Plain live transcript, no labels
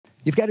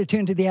You've got to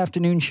tune to the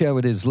afternoon show.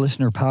 It is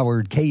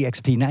listener-powered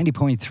KEXP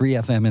 90.3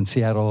 FM in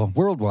Seattle,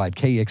 worldwide,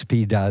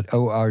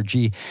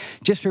 kexp.org.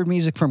 Just heard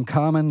music from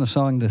Common, the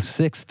song The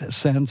Sixth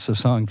Sense, a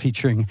song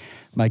featuring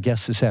my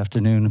guest this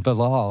afternoon,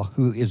 Bilal,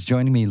 who is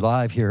joining me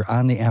live here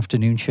on the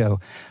afternoon show.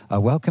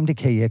 Welcome to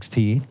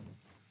KEXP.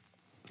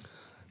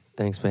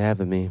 Thanks for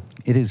having me.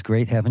 It is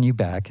great having you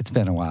back. It's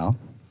been a while.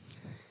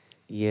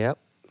 Yep.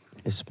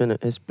 It's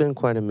been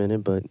quite a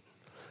minute, but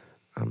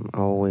I'm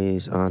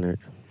always honored.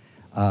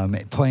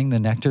 Playing the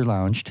Nectar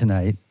Lounge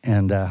tonight.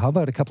 And how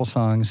about a couple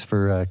songs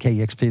for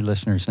KEXP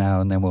listeners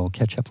now, and then we'll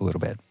catch up a little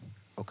bit.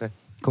 Okay.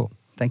 Cool.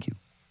 Thank you.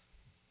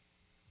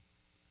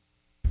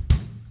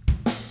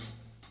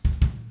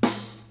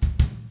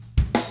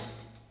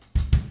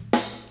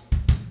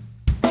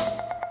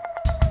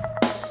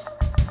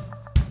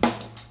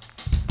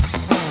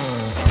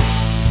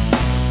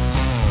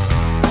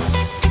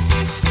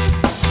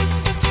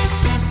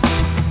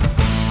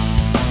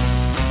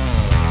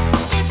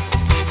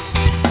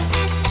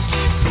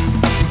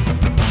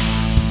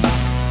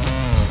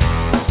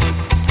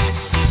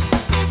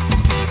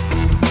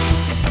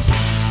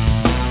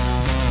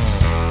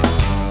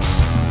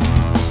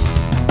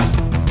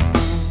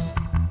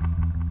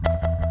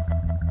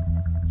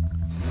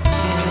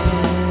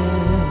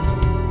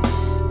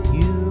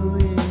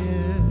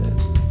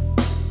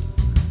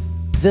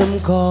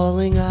 Them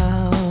calling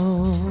out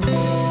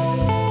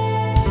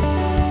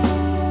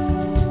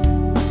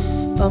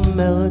a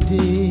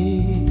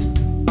melody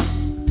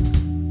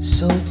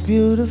so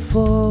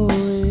beautiful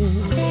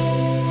is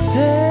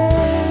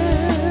paralyzing.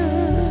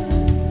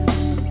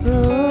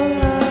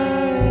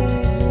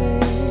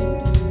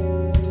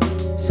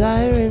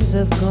 Sirens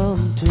have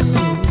come to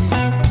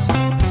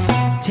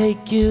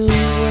take you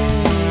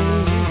away,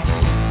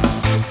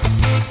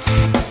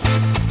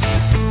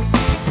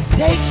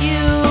 take you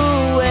away.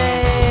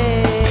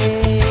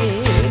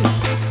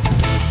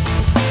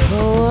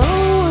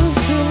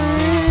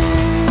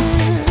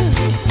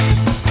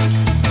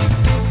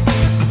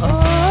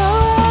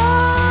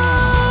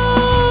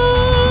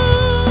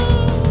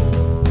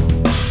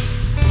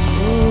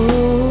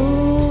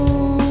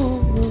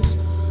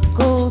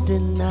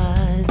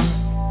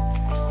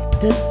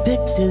 The big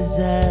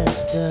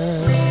disaster.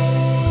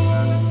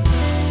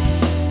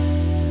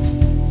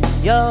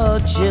 Your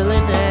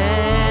chilling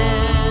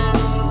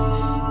hands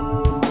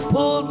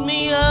pulled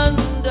me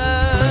under.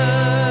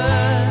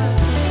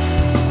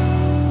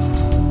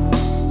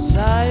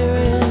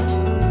 Sirens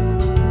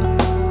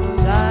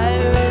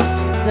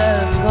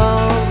have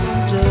come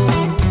to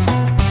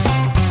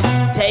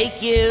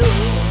take you,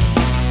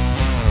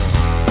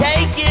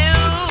 take you,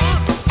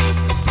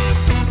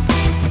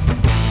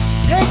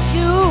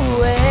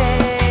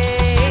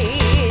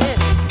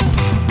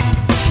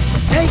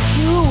 take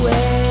you away.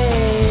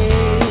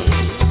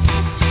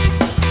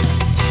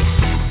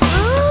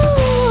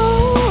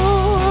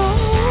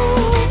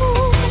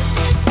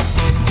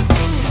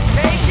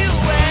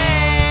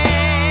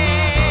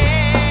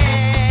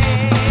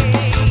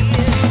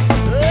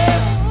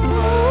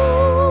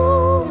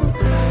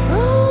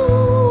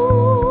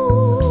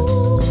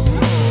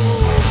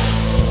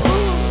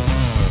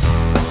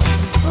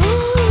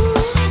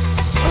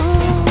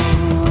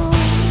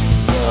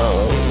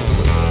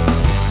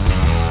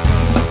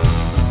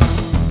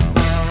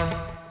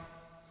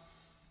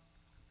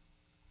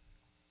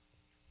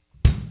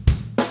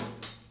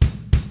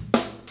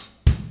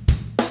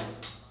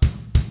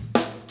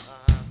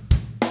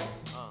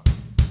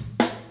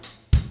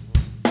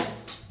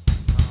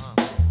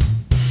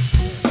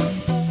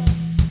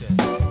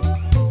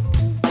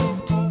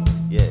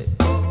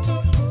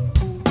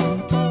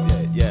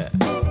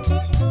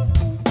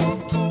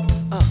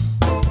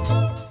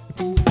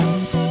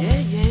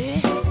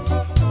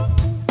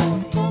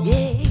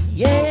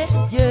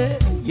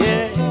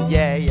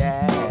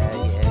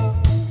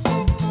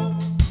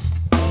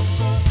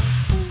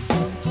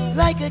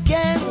 Like a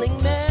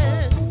gambling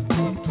man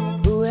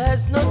who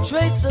has no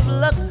trace of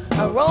luck,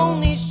 I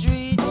roam these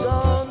streets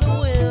on the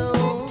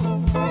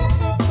whim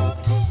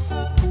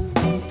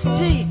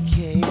till you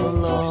came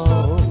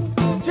along,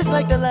 just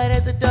like the light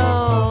at the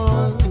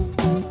dawn.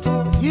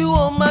 With you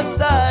on my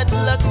side,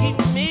 lucky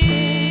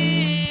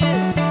me.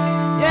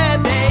 Yeah,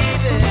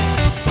 baby,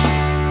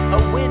 a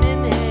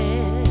winning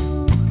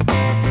hand.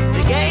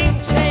 The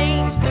game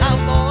changed,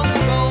 I'm on the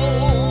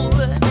roll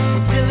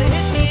till it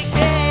hit me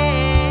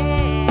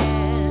again.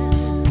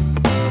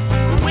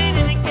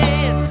 Winning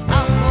again,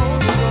 I'm on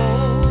the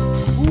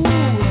roll.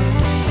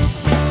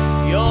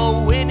 Ooh, you're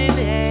winning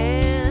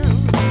hand.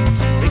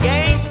 The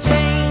game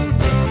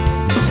changed.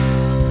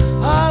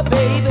 Ah,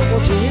 baby,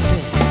 won't you hit me?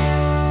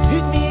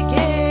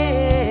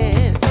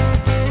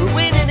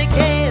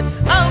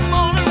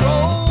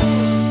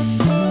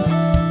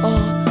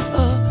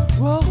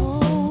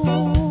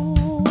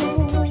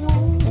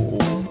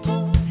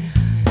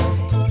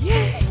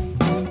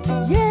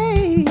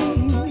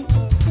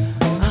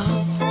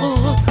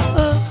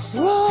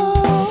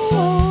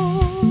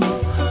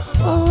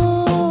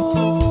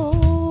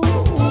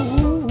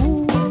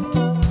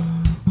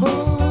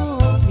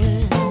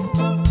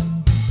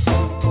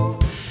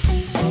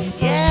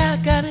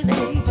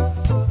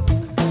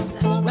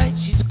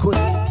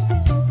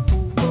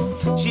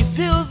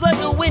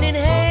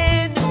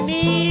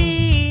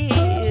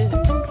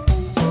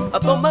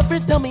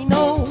 critics tell me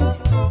no.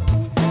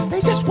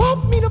 They just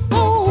want me to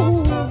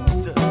fold.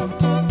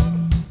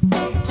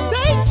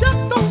 They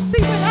just don't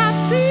see what I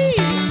see.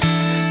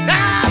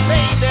 Nah,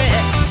 baby,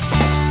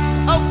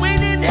 a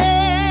winning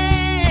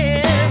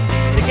hand,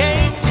 the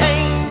game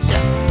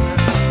changer.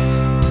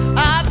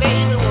 Ah,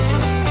 baby, won't you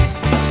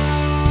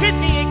hit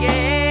me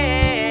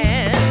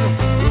again?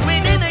 We're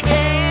winning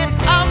again.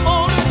 I'm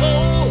on the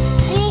roll.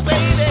 Ooh,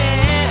 baby,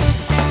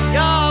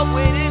 you're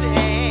winning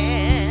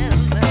hand,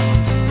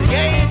 the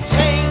game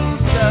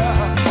changer.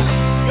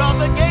 You're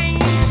the game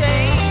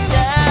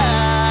changer.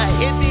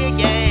 Hit me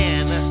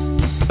again.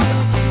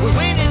 We're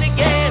winning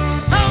again.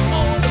 I'm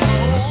on the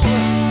roll.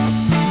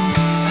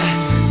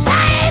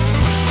 Babe,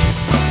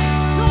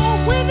 you're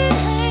winning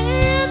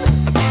hand,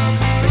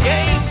 the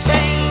game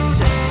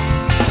changer.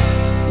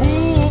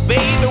 Ooh,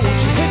 baby, won't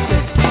you hit me?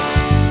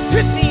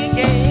 Hit me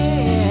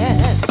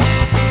again.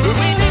 We're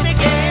winning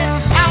again.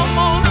 I'm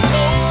on the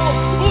roll.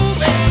 Ooh,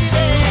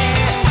 baby,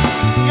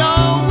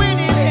 you're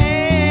winning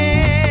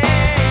hand.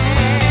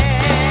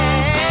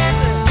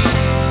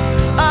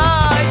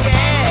 Oh,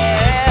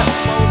 yeah.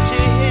 Won't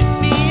you hit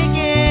me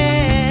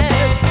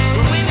again?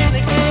 We're winning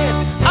again.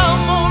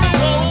 I'm on the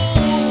roll.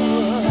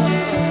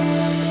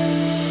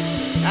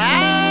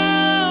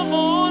 I'm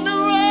on the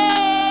roll.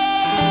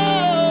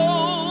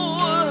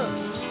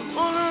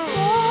 On the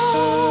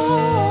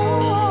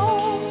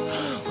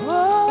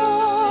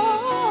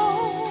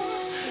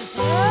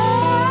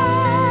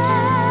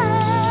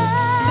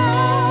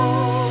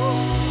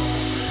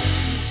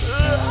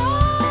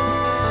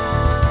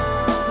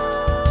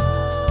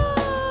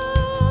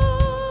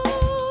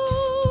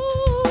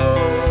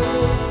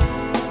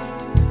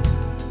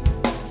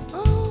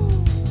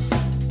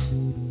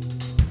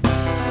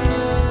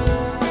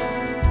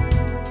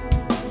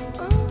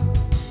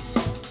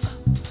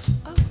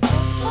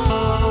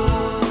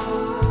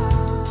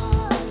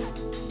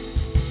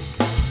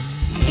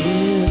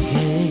You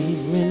came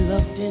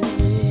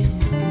reluctantly,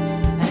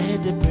 I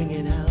had to bring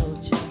it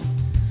out.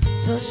 You're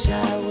so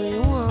shy when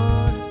you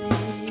wanna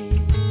be.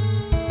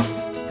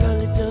 Girl,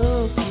 it's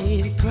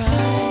okay to cry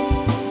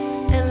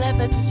and laugh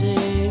at the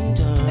same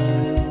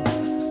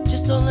time.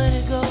 Just don't let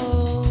it go.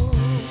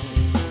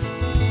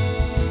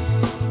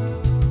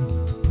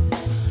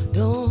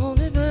 Don't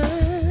hold it back.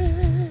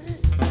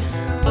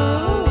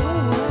 Oh,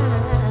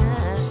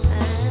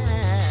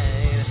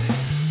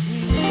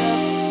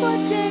 for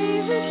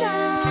days and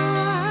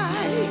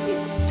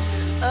nights,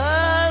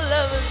 our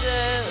lovers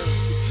and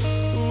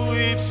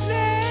we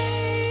play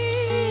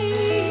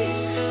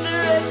the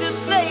record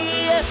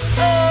player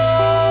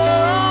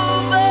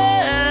over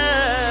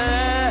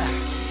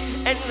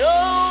and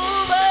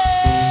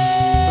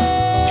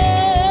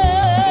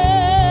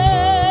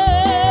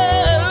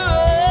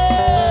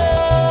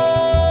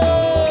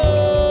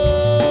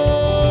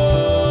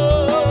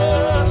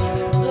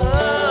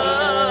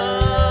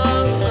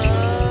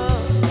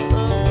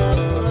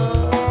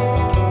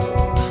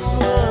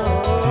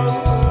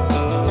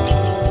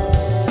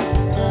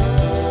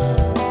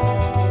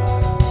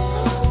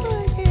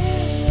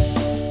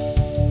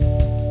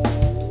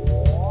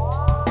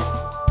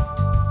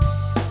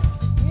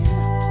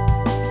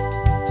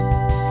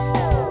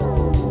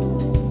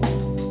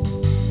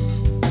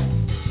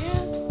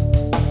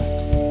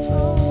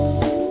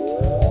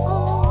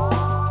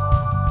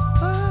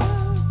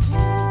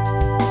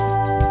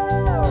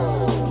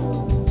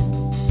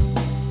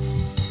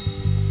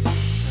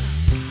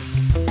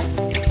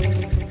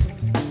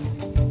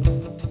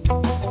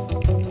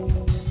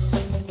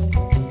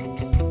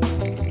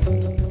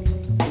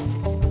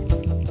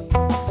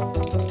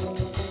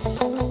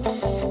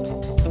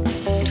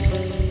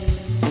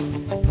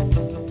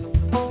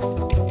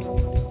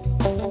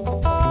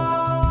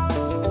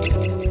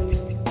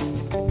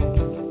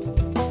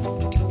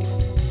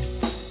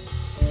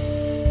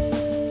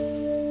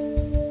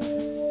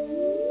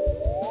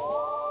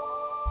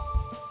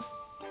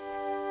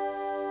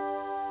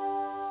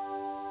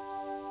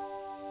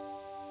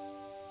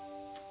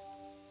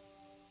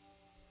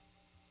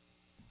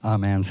Oh,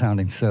 man,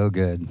 sounding so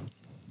good.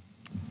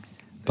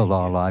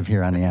 Bilal live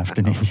here on the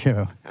afternoon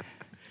show.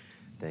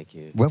 Thank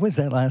you. What was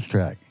that last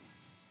track?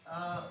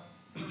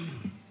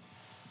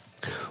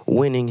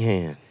 Winning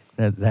hand.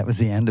 That was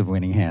the end of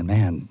Winning Hand.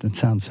 Man, that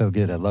sounds so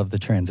good. I love the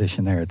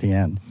transition there at the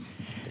end.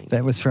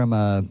 That was from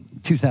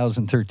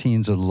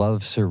 2013's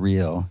Love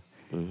Surreal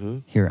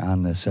here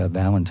on this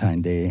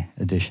Valentine Day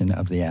edition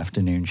of the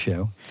afternoon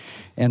show.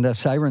 And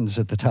Sirens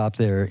at the top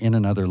there, In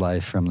Another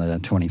Life from the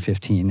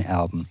 2015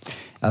 album.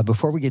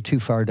 Before we get too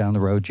far down the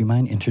road, do you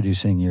mind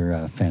introducing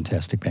your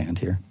fantastic band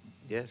here?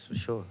 Yes, for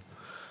sure.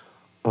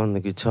 On the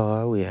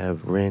guitar, we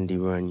have Randy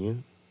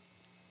Runyon.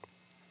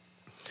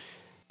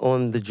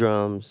 On the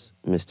drums,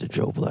 Mr.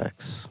 Joe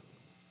Blacks.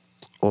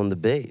 On the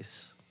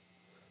bass,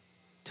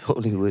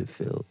 Tony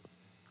Whitfield.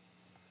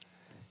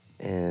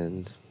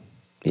 And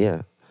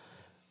yeah,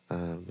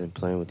 I've been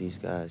playing with these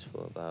guys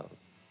for about,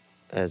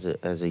 as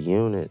a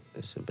unit,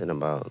 it's been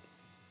about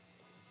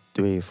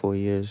 3 or 4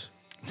 years.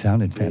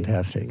 Sounded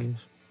fantastic.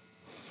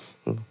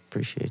 Well,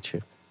 appreciate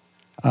you.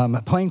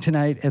 Playing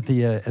tonight at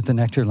the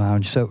Nectar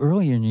Lounge. So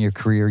early in your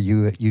career,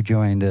 you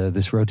joined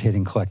this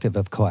rotating collective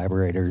of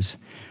collaborators,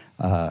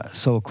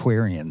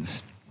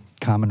 Soulquarians.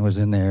 Common was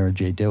in there,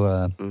 Jay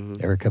Dilla,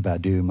 Erykah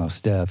Badu,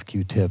 Mos Def,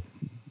 Q-Tip,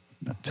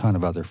 a ton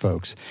of other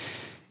folks.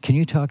 Can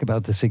you talk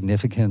about the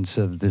significance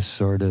of this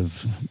sort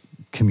of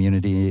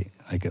community,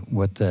 like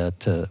what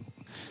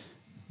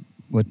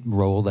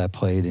role that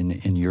played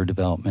in your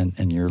development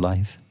and your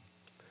life?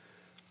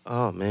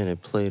 Oh, man,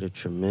 it played a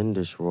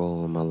tremendous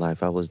role in my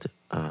life. I was the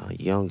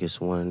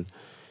youngest one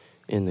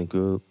in the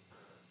group.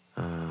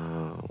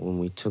 When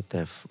we took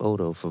that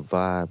photo for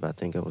Vibe, I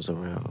think I was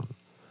around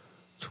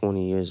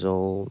 20 years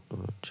old,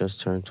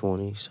 just turned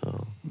 20,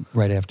 so...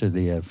 Right after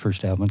the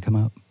first album come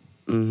out?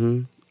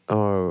 Mm-hmm.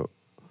 Or,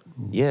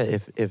 yeah,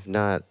 if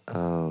not,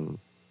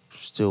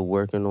 still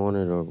working on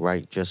it,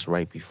 or just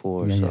right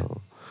before, yeah, so... Yeah.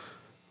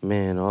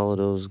 Man, all of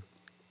those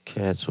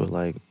cats were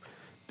like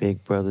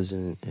big brothers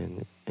and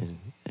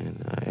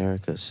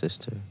Erykah's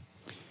sister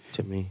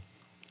to me.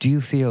 Do you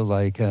feel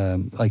like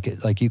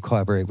you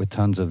collaborate with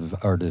tons of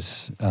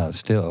artists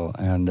still,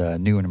 and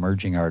new and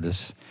emerging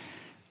artists,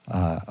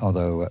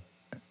 although,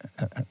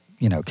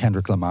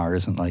 Kendrick Lamar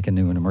isn't like a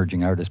new and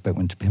emerging artist, but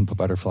when To Pimp a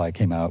Butterfly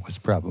came out, was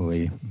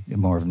probably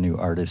more of a new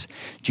artist.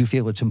 Do you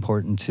feel it's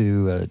important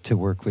to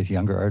work with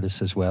younger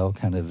artists as well,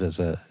 kind of as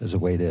a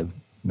way to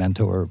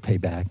mentor or pay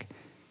back?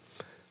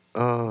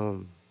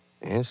 And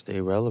stay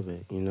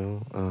relevant,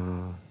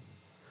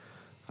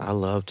 I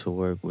love to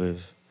work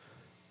with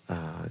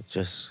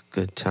just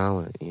good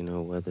talent,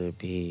 whether it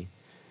be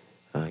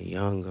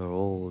young or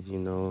old,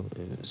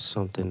 it's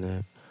something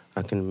that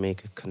I can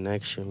make a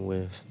connection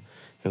with,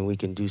 and we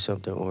can do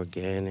something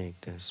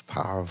organic that's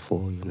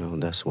powerful,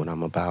 that's what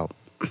I'm about.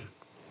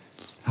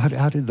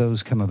 How did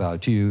those come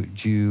about? Do you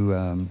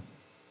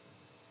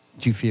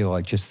feel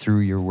like just through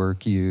your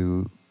work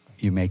you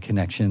make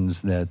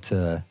connections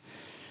that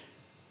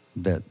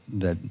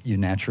you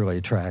naturally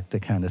attract the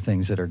kind of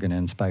things that are going to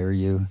inspire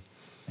you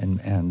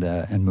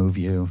and move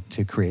you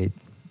to create?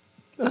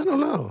 I don't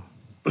know.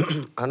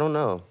 I don't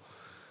know.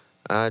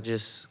 I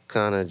just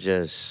kind of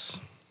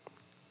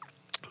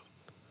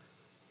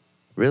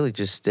really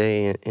just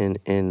stay in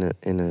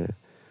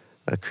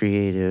a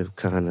creative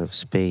kind of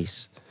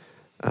space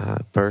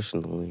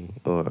personally,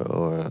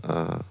 or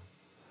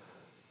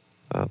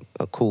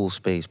a cool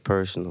space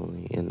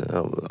personally, and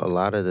a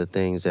lot of the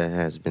things that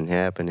has been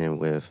happening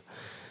with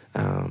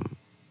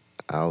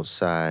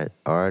outside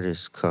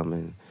artists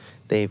coming,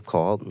 they've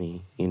called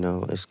me,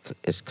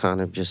 it's kind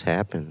of just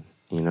happened,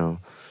 I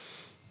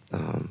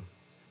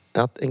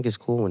think it's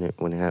cool when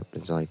it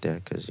happens like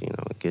that, because,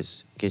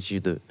 it gets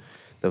you the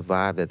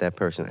vibe that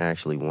person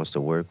actually wants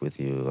to work with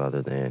you,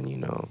 other than,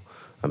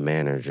 a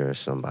manager or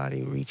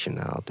somebody reaching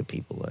out to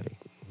people like,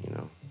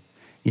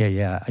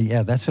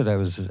 Yeah, that's what I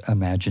was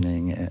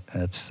imagining.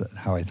 That's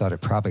how I thought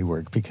it probably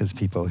worked, because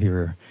people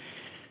hear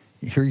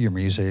your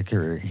music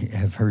or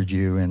have heard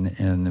you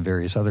in the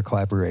various other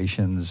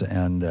collaborations,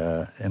 and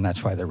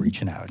that's why they're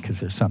reaching out, because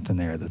there's something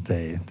there that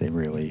they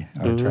really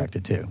are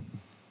attracted to.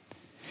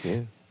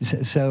 Yeah.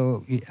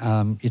 So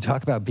you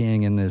talk about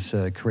being in this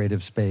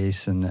creative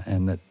space, and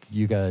that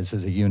you guys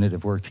as a unit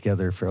have worked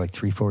together for like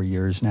 3-4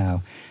 years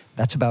now.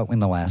 That's about when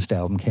the last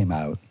album came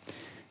out.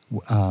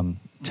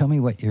 Tell me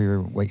what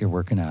you're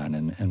working on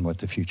and what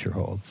the future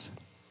holds.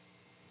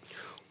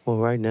 Well,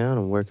 right now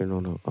I'm working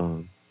on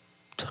a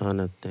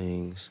ton of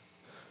things.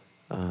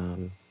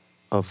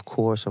 Of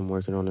course, I'm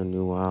working on a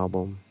new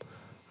album.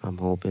 I'm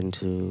hoping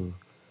to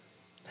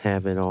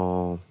have it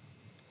all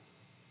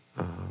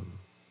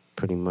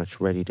pretty much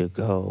ready to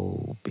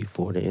go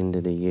before the end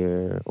of the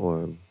year,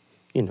 or,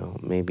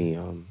 maybe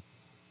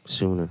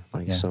sooner,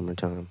 like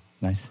summertime.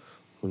 Nice.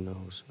 Who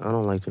knows? I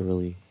don't like to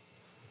really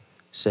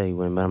say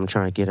when, but I'm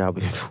trying to get out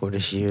before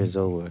this year is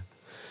over.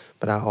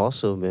 But I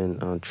also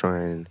been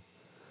trying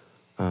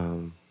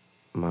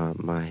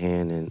my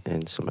hand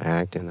in some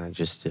acting. I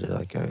just did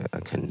like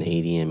a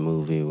Canadian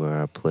movie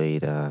where I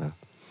played a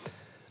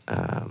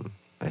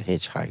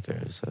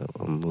hitchhiker. It's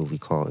a movie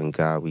called In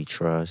God We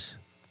Trust.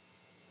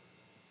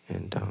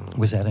 And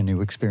was that a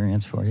new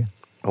experience for you?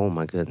 Oh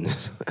my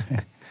goodness,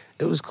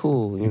 it was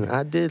cool.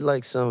 I did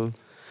like some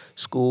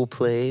school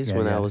plays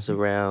when I was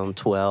around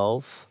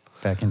 12.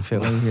 Back in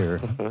Philly, or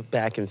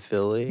back in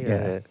Philly.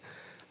 Yeah.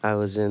 I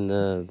was in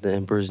the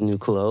Emperor's New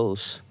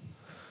Clothes.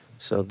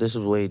 So this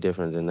was way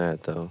different than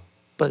that, though.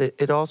 But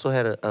it also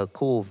had a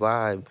cool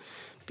vibe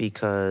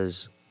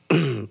because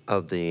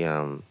of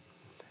the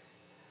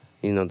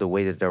the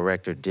way the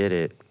director did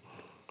it.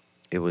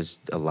 It was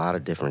a lot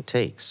of different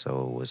takes,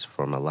 so it was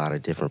from a lot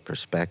of different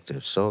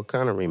perspectives. So it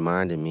kind of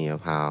reminded me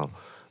of how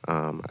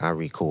I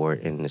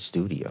record in the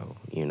studio,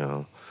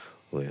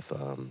 with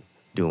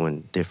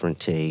doing different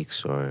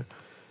takes or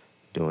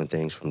doing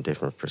things from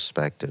different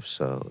perspectives.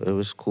 So it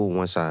was cool.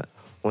 Once I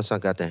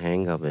got the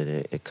hang of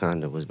it, it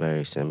kind of was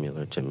very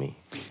similar to me.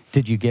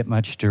 Did you get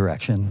much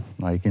direction,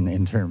 like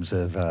in terms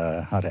of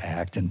how to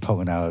act and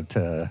pulling out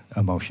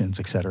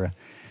emotions, etc.?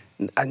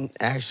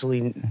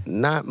 Actually,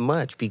 not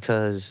much,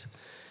 because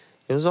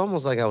it was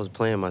almost like I was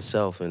playing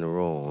myself in the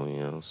role, you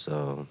know.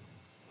 So,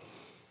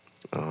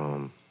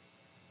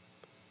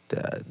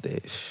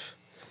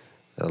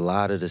 a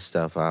lot of the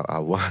stuff I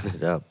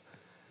wound up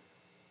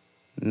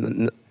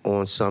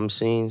on some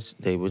scenes,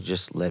 they would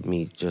just let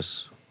me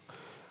just,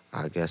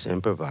 I guess,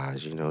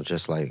 improvise, you know,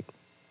 just like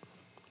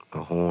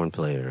a horn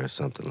player or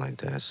something like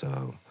that.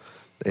 So,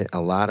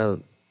 a lot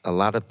of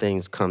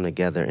things come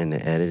together in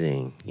the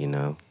editing, you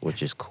know,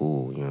 which is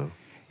cool, you know.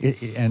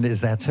 And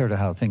is that sort of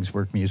how things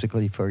work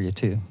musically for you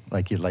too?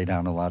 Like you lay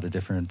down a lot of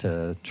different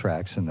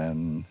tracks and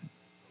then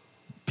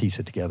piece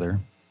it together?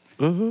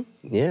 Mm-hmm.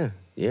 Yeah,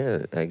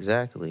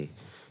 exactly.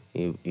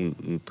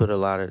 You put a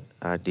lot of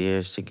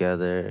ideas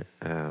together,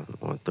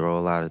 or throw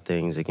a lot of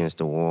things against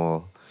the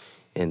wall,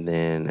 and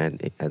then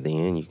at the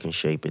end you can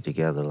shape it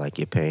together like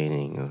you're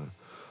painting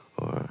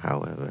or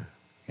however.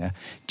 Yeah.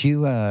 Do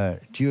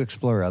you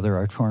explore other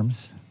art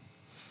forms?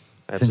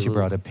 Absolutely. Since you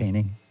brought up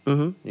painting?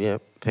 Mm-hmm.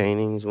 Yep.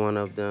 Painting's one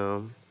of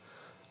them.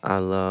 I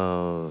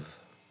love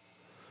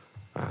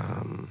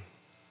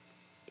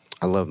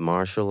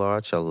martial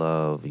arts. I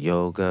love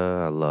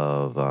yoga. I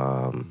love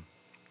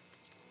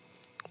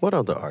what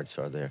other arts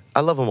are there? I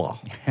love them all.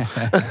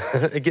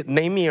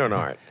 Name me an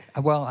art.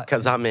 Well,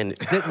 because I'm in it.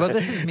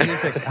 This is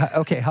music.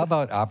 Okay, how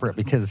about opera?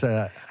 Because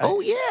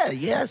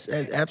yes,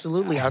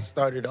 absolutely. I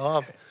started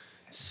off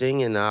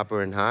singing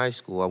opera in high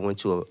school. I went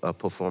to a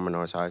performing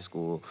arts high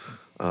school,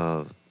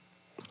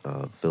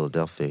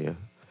 Philadelphia.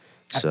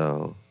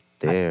 So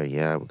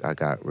I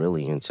got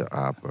really into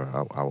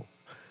opera.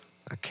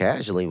 I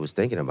casually was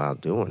thinking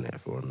about doing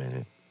that for a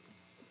minute.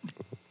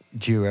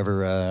 Do you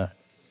ever...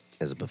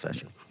 as a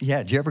profession.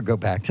 Yeah, do you ever go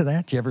back to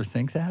that? Do you ever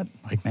think that?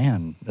 Like,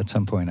 man, at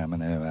some point I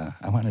want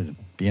to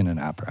be in an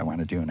opera. I want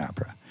to do an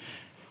opera.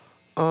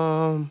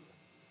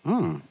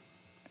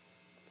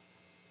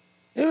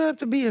 It would have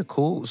to be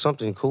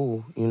something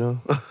cool, you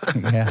know?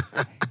 Yeah.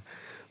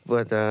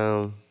 But,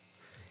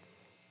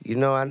 you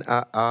know,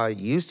 I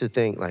used to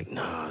think, like,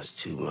 no,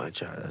 it's too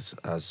much.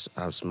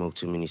 I've smoked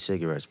too many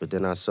cigarettes. But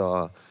then I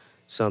saw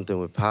something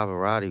with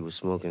Pavarotti was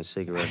smoking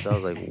cigarettes. I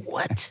was like,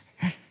 what?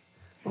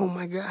 Oh,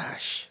 my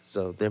gosh.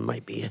 So there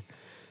might be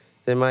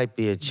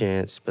a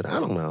chance, but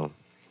I don't know.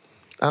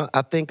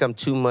 I think I'm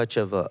too much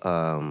of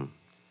a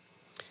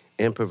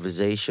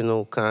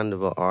improvisational kind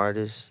of an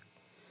artist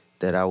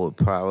that I would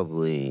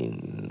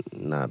probably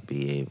not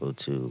be able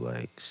to,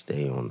 like,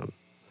 stay on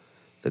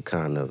the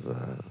kind of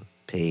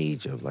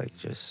page of, like,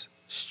 just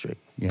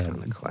strict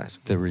kind of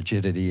classical. The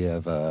rigidity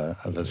of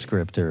a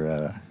script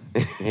or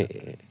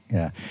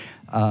yeah.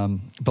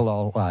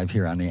 Bilal live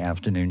here on the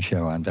afternoon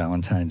show on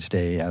Valentine's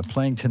Day,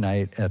 playing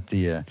tonight at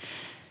the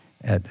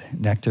at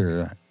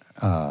Nectar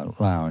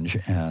Lounge,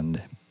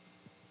 and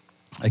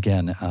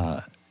again,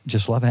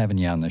 just love having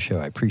you on the show.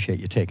 I appreciate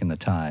you taking the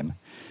time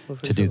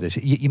to do this.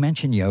 You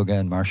mentioned yoga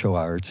and martial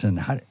arts, and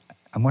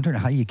I'm wondering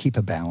how you keep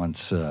a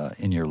balance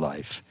in your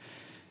life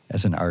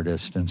as an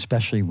artist, and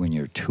especially when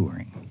you're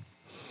touring.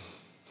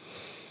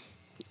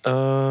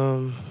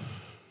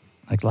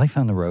 Like, life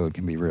on the road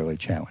can be really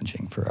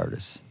challenging for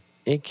artists.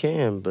 It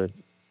can, but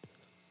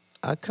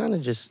I kind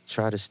of just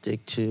try to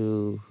stick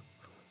to,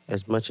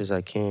 as much as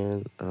I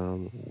can,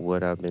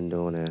 what I've been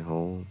doing at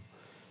home.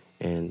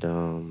 And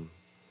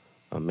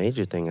a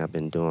major thing I've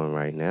been doing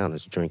right now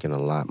is drinking a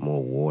lot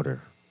more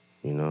water,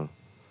 you know?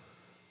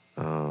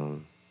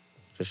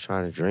 Just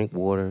trying to drink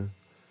water,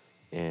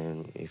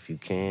 and if you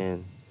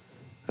can,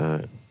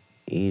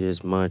 eat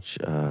as much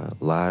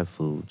live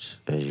foods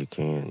as you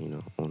can, you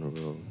know, on the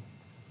road.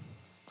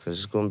 Because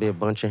it's going to be a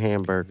bunch of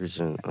hamburgers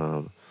and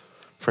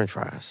French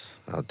fries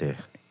out there.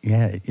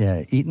 Yeah,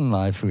 eating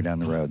live food on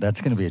the road,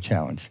 that's going to be a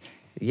challenge.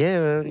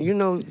 Yeah, you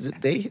know,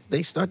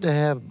 they start to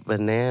have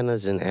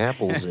bananas and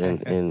apples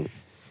in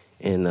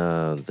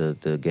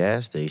the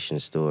gas station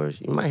stores.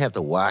 You might have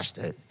to wash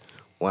that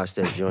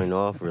joint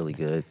off really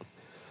good.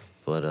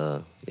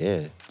 But,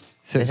 yeah,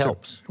 it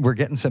helps. So we're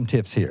getting some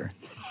tips here.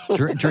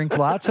 Drink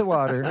lots of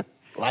water.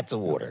 Lots of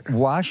water.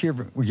 Wash your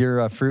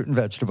fruit and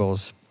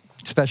vegetables,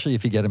 especially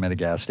if you get them at a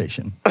gas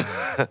station.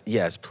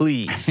 Yes,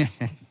 please.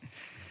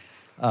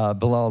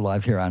 Bilal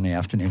live here on the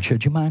afternoon show.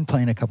 Do you mind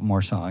playing a couple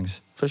more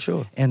songs? For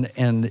sure. And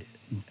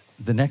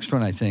the next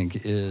one, I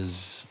think,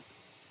 was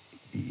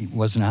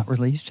not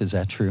released. Is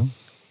that true?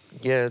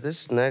 Yeah,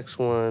 this next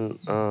one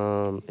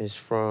is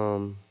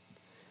from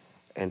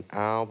an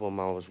album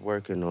I was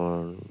working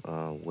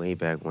on way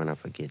back when. I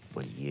forget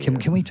what year.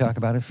 Can we talk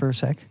about it for a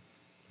sec?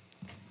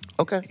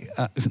 Okay.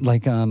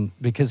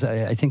 Because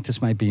I think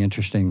this might be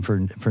interesting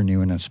for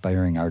new and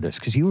aspiring artists,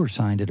 because you were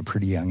signed at a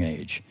pretty young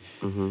age.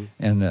 Mm-hmm.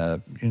 And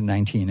in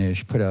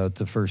 19-ish, put out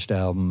the first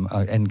album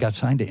and got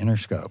signed to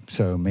Interscope,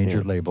 so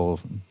major label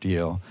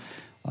deal.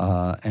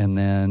 And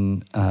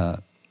then I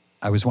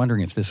was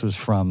wondering if this was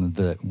from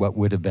what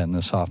would have been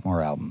the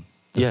sophomore album,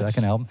 the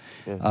second album,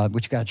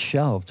 which got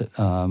shelved,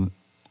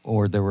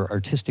 or there were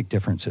artistic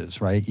differences,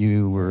 right?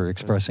 You were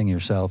expressing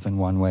yourself in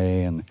one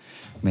way, and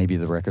maybe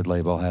the record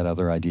label had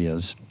other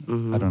ideas.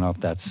 Mm-hmm. I don't know if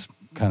that's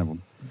kind of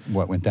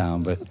what went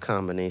down, but A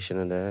combination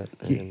of that.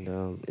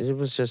 And it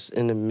was just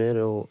in the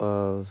middle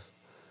of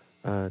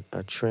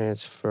a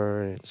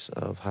transference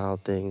of how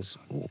things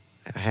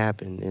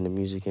happen in the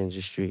music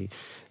industry.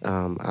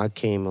 I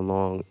came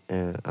along,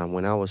 and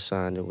when I was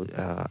signed,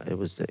 it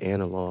was the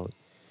analog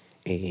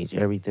age.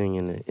 Everything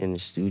in the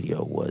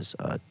studio was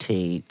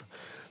tape,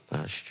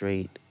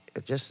 straight,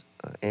 just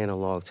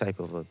analog type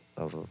of a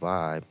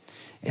vibe.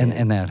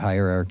 and that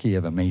hierarchy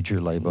of a major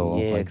label.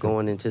 Yeah, like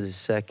going into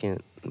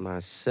my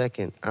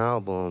second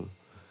album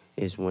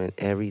is when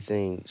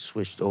everything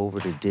switched over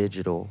to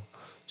digital.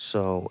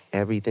 So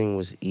everything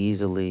was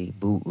easily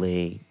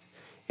bootlegged.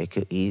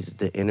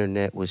 The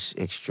internet was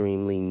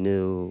extremely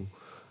new.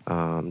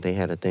 They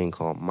had a thing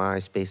called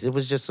MySpace. It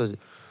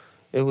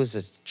was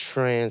a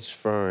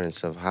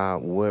transference of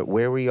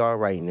where we are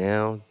right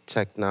now,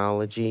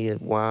 technology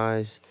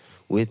wise,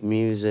 with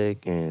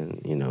music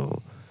and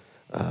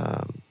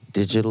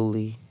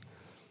digitally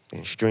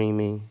and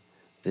streaming.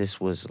 This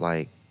was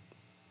like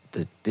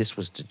the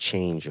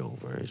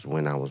changeover is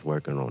when I was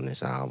working on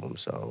this album.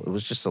 So it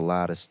was just a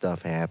lot of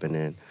stuff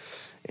happening,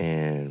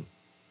 and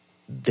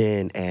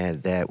then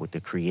add that with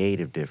the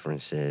creative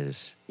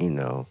differences.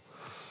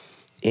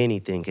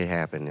 Anything could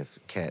happen if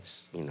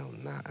cats,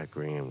 not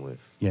agreeing with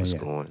what's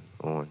going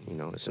on.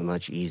 It's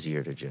much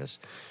easier to just,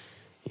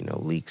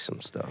 leak some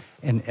stuff.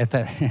 And at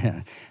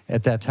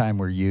that time,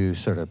 were you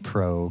sort of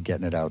pro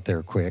getting it out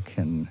there quick?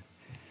 And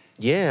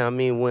yeah, I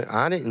mean, when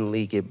I didn't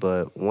leak it,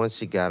 but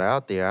once it got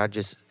out there,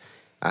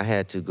 I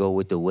had to go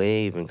with the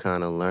wave and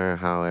kind of learn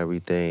how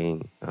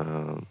everything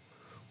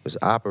was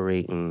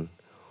operating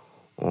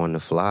on the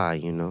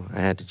fly. I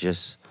had to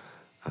just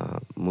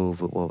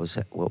move with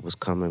what was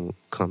coming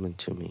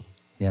to me.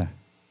 Yeah,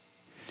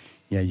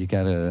 you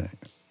gotta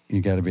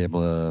be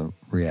able to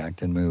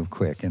react and move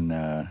quick,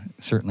 and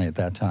certainly at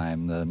that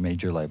time the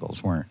major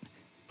labels weren't.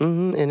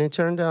 Mm-hmm. And it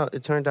turned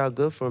out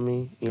good for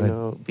me,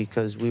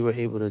 because we were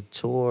able to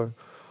tour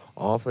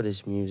off of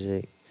this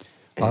music.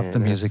 Off the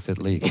music that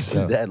leaked.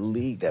 So. That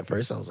leaked. At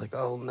first I was like,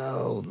 oh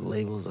no. The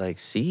label's like,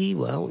 see,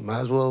 well, we might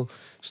as well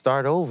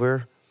start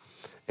over.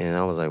 And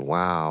I was like,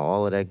 wow,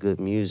 all of that good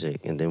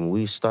music. And then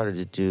we started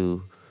to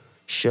do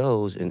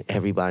shows, and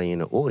everybody in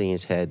the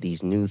audience had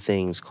these new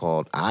things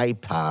called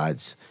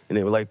iPods. And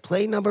they were like,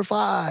 play number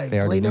 5,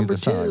 play number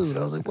 2. And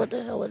I was like, what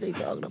the hell are they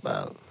talking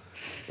about?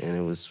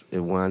 And it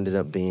wound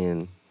up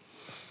being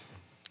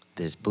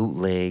this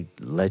bootleg,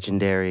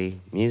 legendary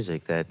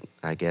music that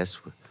I guess...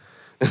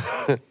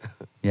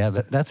 Yeah,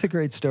 that's a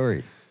great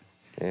story.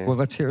 Yeah. Well,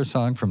 let's hear a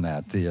song from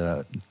that.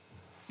 The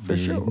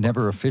sure.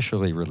 Never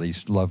officially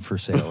released Love for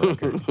Sale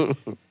record.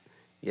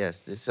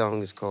 Yes, this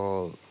song is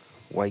called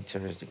White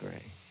Turns to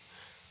Gray.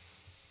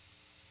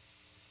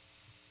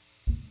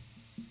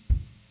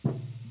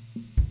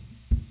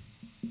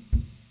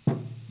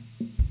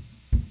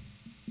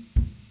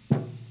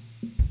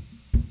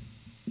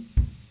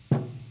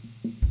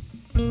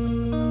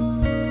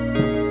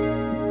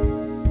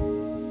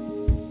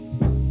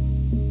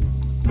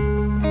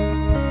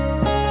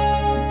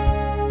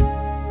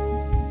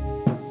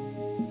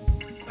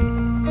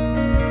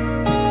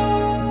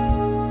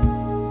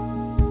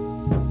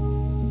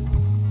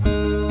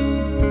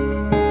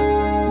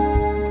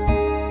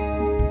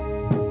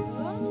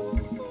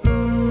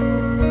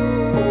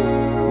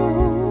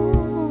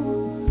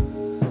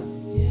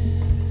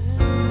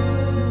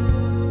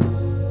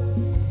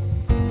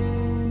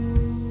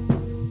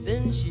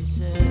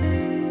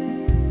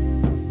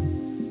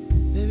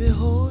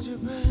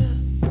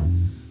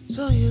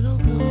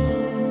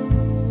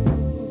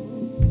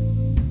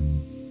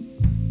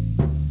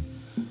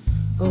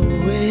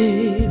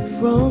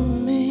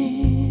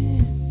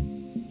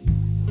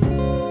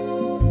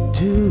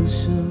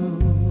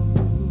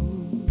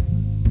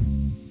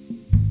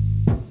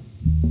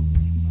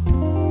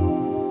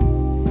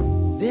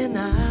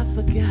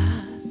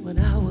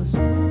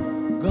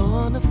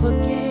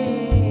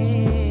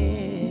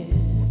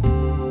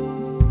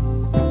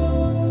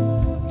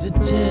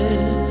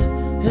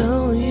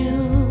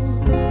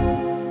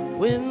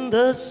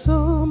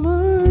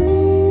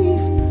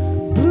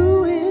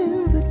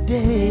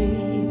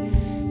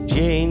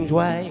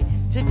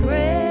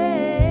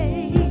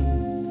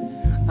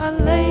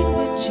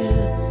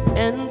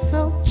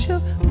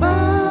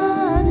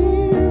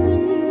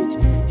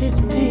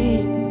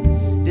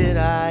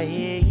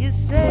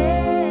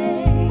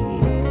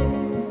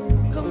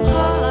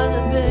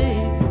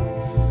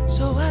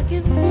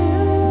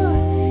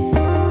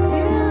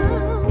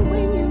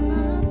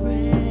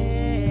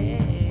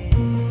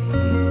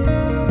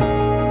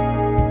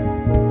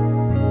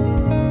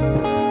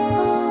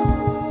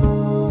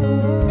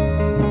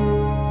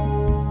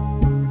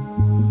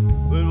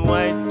 When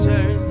white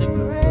turns to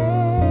gray.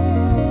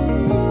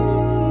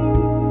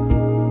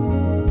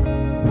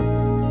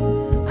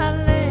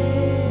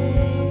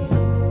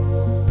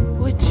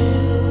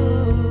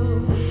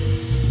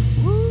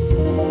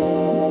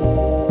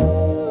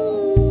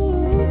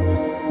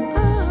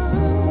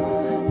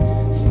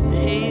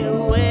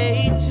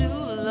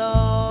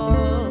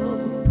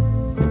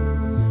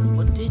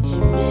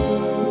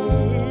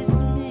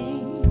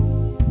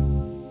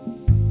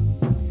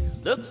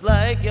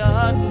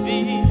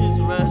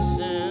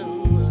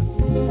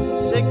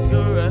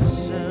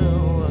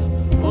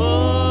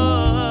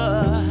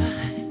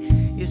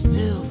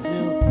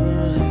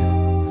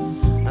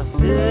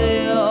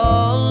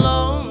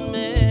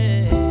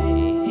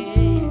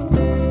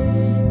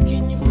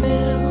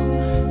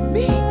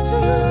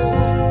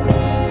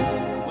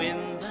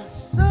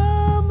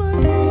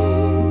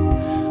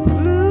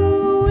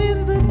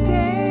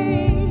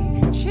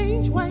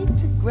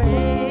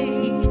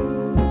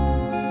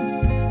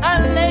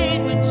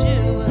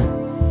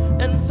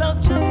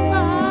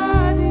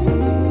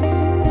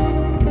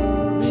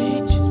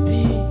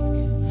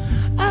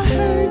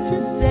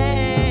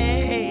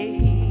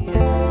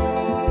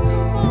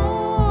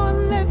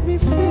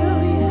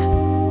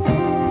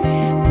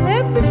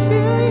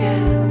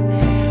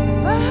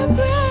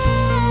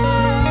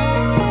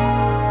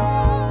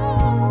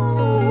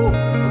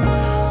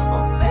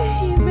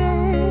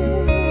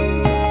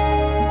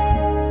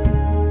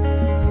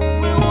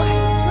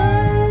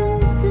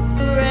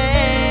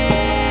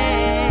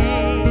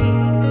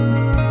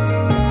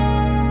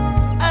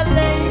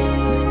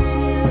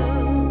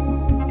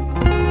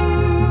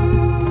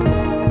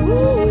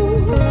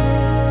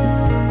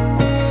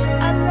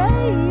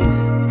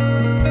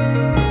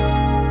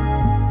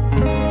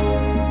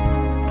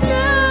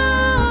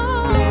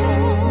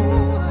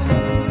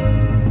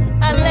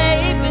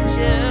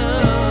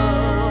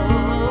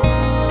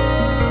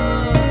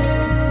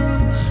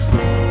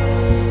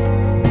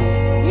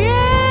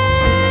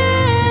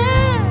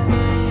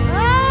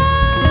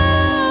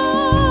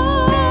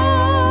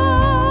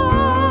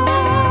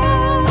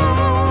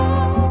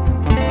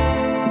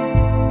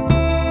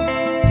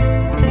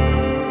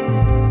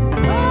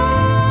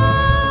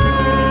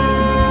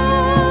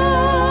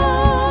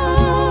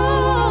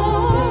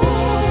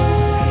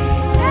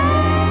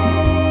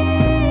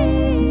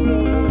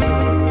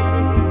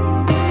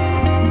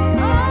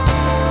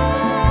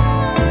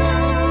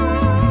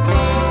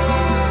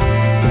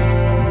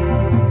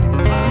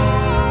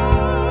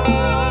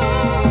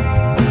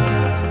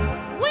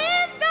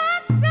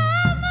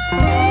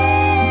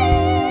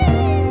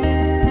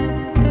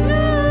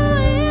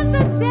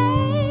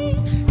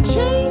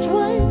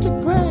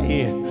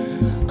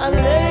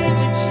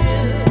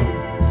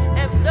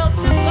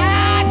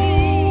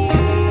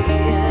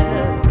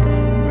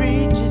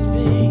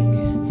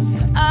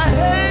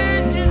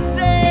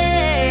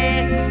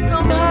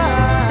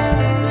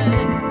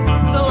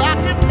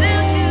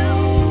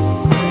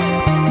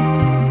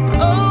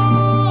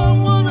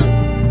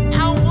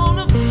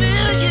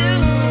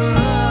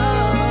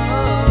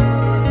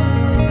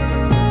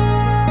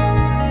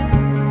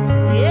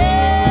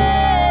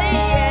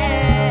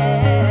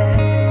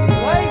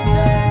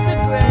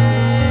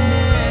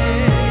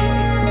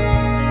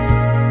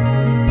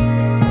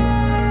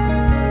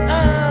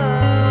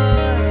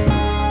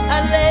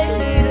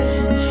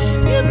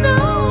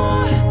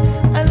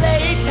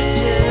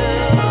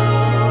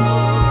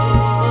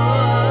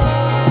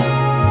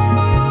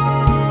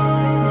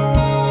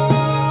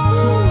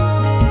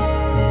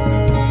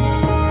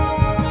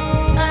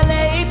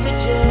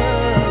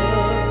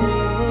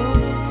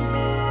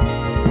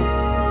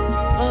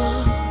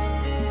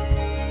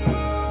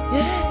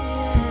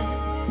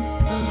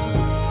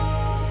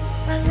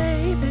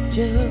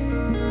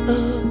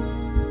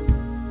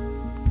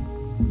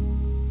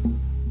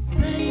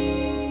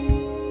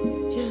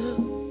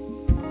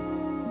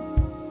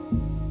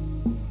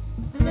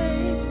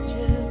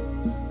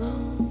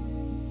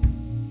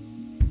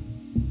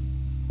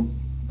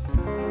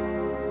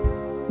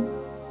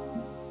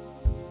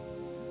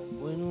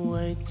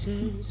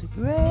 a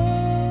grave.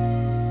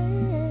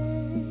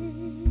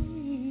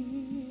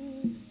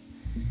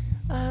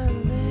 I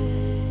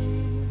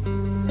live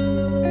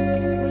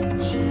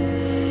with you.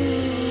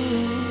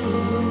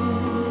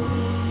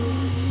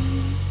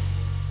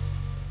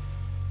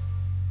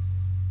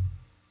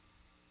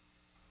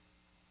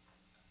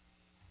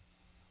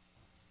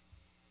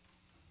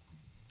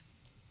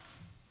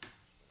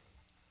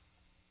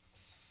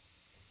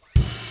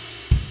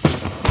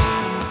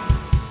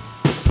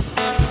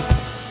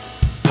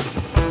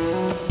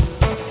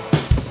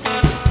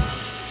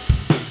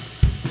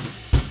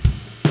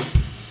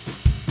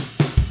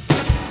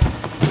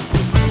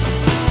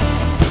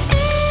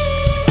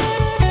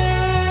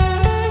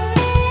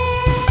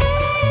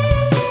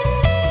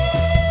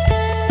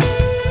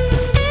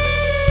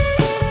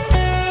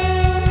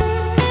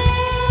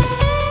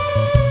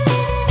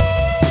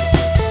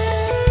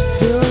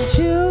 Feeling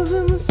chills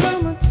in the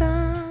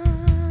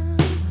summertime,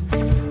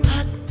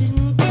 hot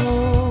and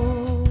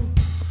cold.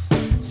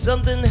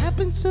 Something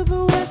happens to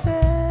the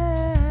weather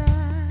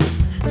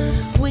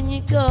when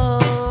you're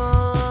gone.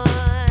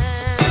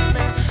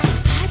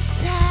 Hot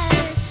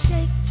tide,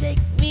 shake, take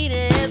me to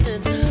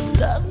heaven.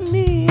 Love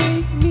me,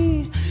 hate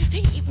me,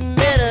 even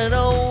better.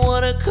 Don't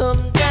wanna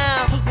come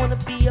down, wanna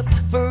be up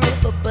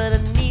forever, but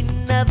I need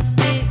another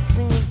fix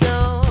and you're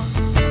gone.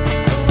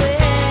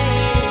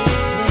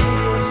 It's where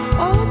you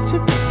ought to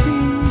be,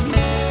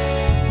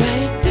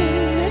 right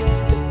here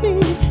next to me.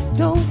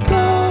 Don't go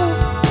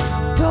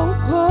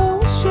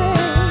astray.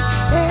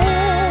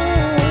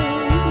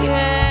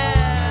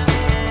 Yeah,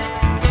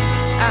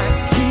 I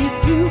keep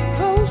you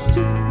close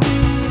to me.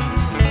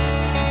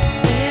 I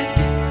swear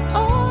this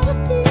ought to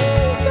be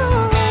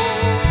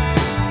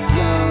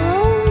your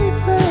only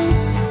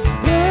place.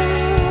 Yeah.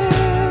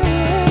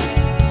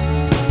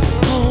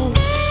 Oh.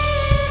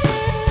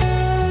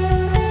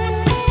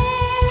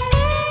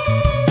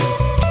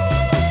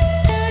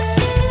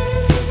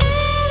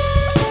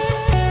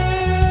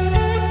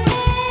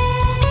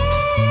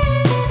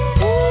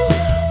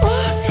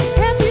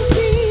 Have you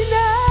seen now?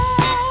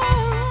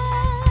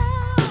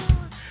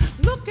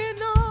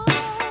 Looking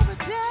over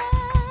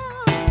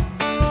town,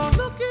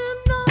 looking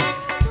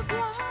on the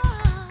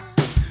block,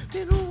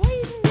 been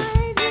waiting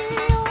right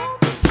here on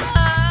the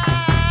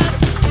spot.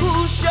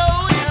 Who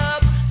showed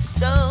up,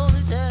 stoned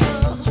as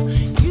hell,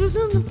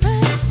 using the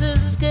past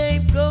as a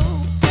scapegoat.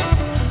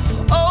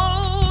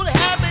 Old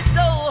habits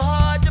so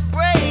hard to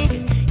break,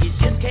 you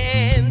just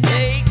can't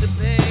take the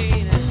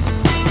pain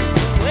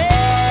away.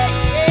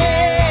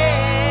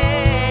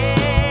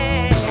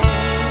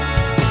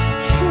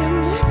 Here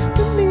next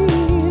to me,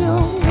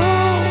 don't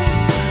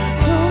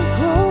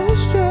go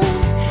astray.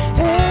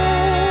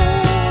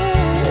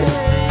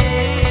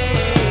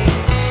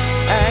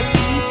 I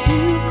keep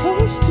you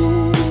close to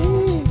me.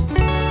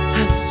 I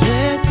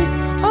swear this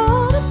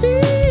ought to be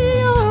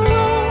your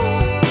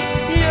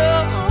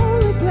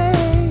only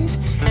place.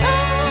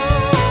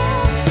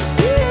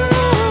 Your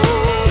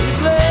only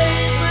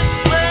place is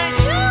where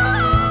you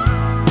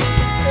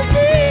to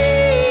be.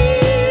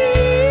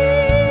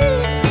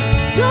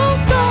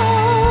 Don't go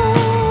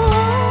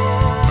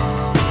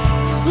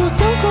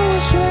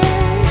astray.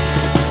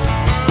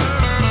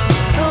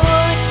 No, I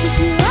keep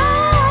you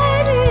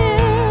right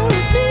here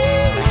with me.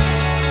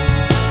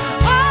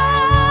 Oh,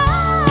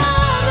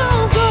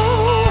 don't go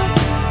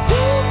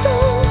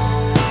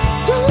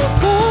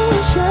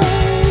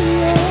astray.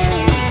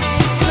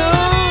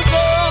 Don't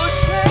go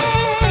astray.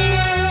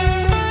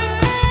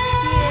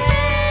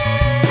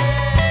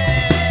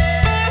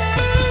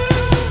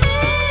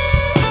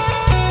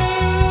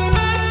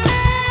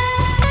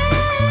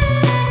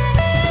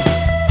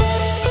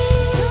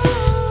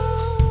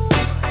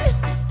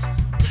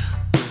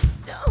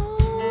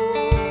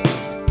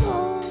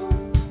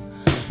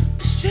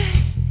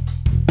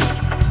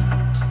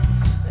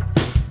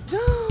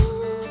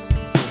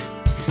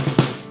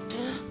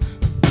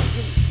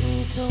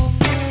 So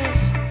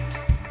much.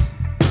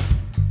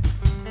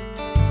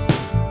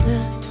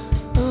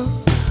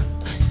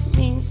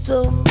 Means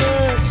so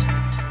much.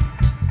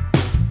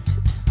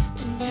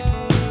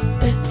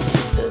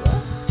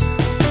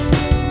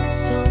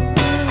 So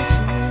much,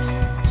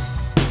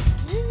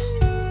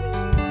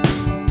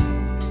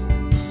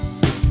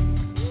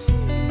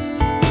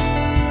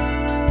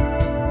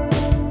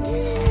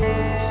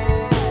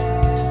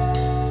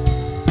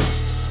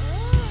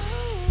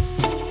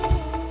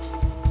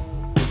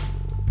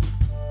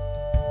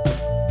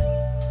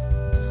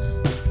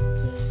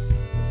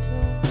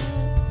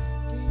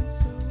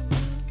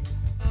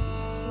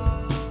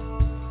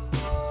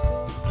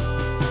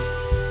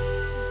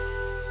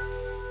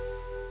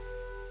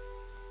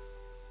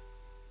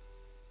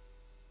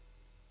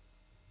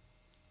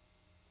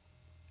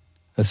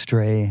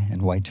 Astray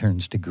and White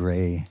Turns to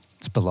Gray.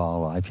 It's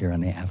Bilal live here on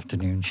the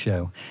afternoon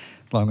show.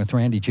 Along with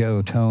Randy,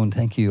 Joe, Tone,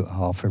 thank you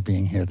all for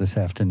being here this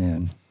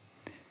afternoon.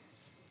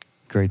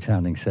 Great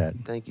sounding set.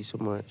 Thank you so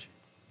much.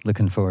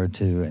 Looking forward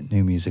to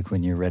new music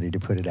when you're ready to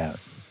put it out.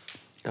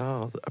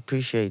 Oh,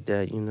 appreciate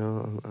that. You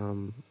know,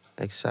 I'm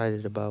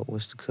excited about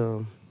what's to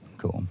come.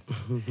 Cool.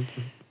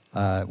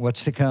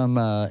 What's to come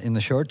in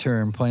the short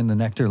term, playing the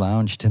Nectar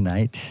Lounge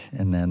tonight,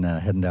 and then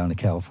heading down to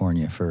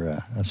California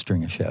for a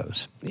string of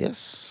shows.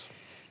 Yes.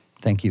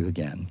 Thank you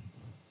again.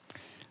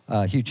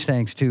 Huge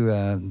thanks to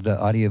the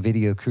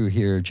audio-video crew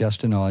here,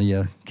 Justin,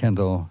 Alaia,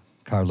 Kendall,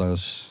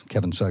 Carlos,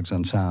 Kevin Suggs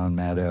on sound,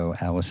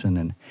 Maddo, Allison,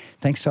 and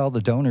thanks to all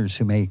the donors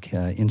who make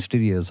in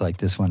studios like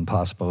this one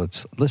possible.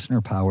 It's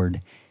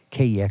listener-powered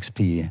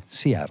KEXP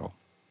Seattle.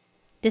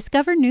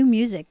 Discover new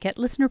music at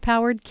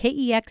listener-powered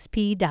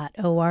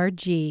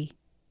KEXP.org.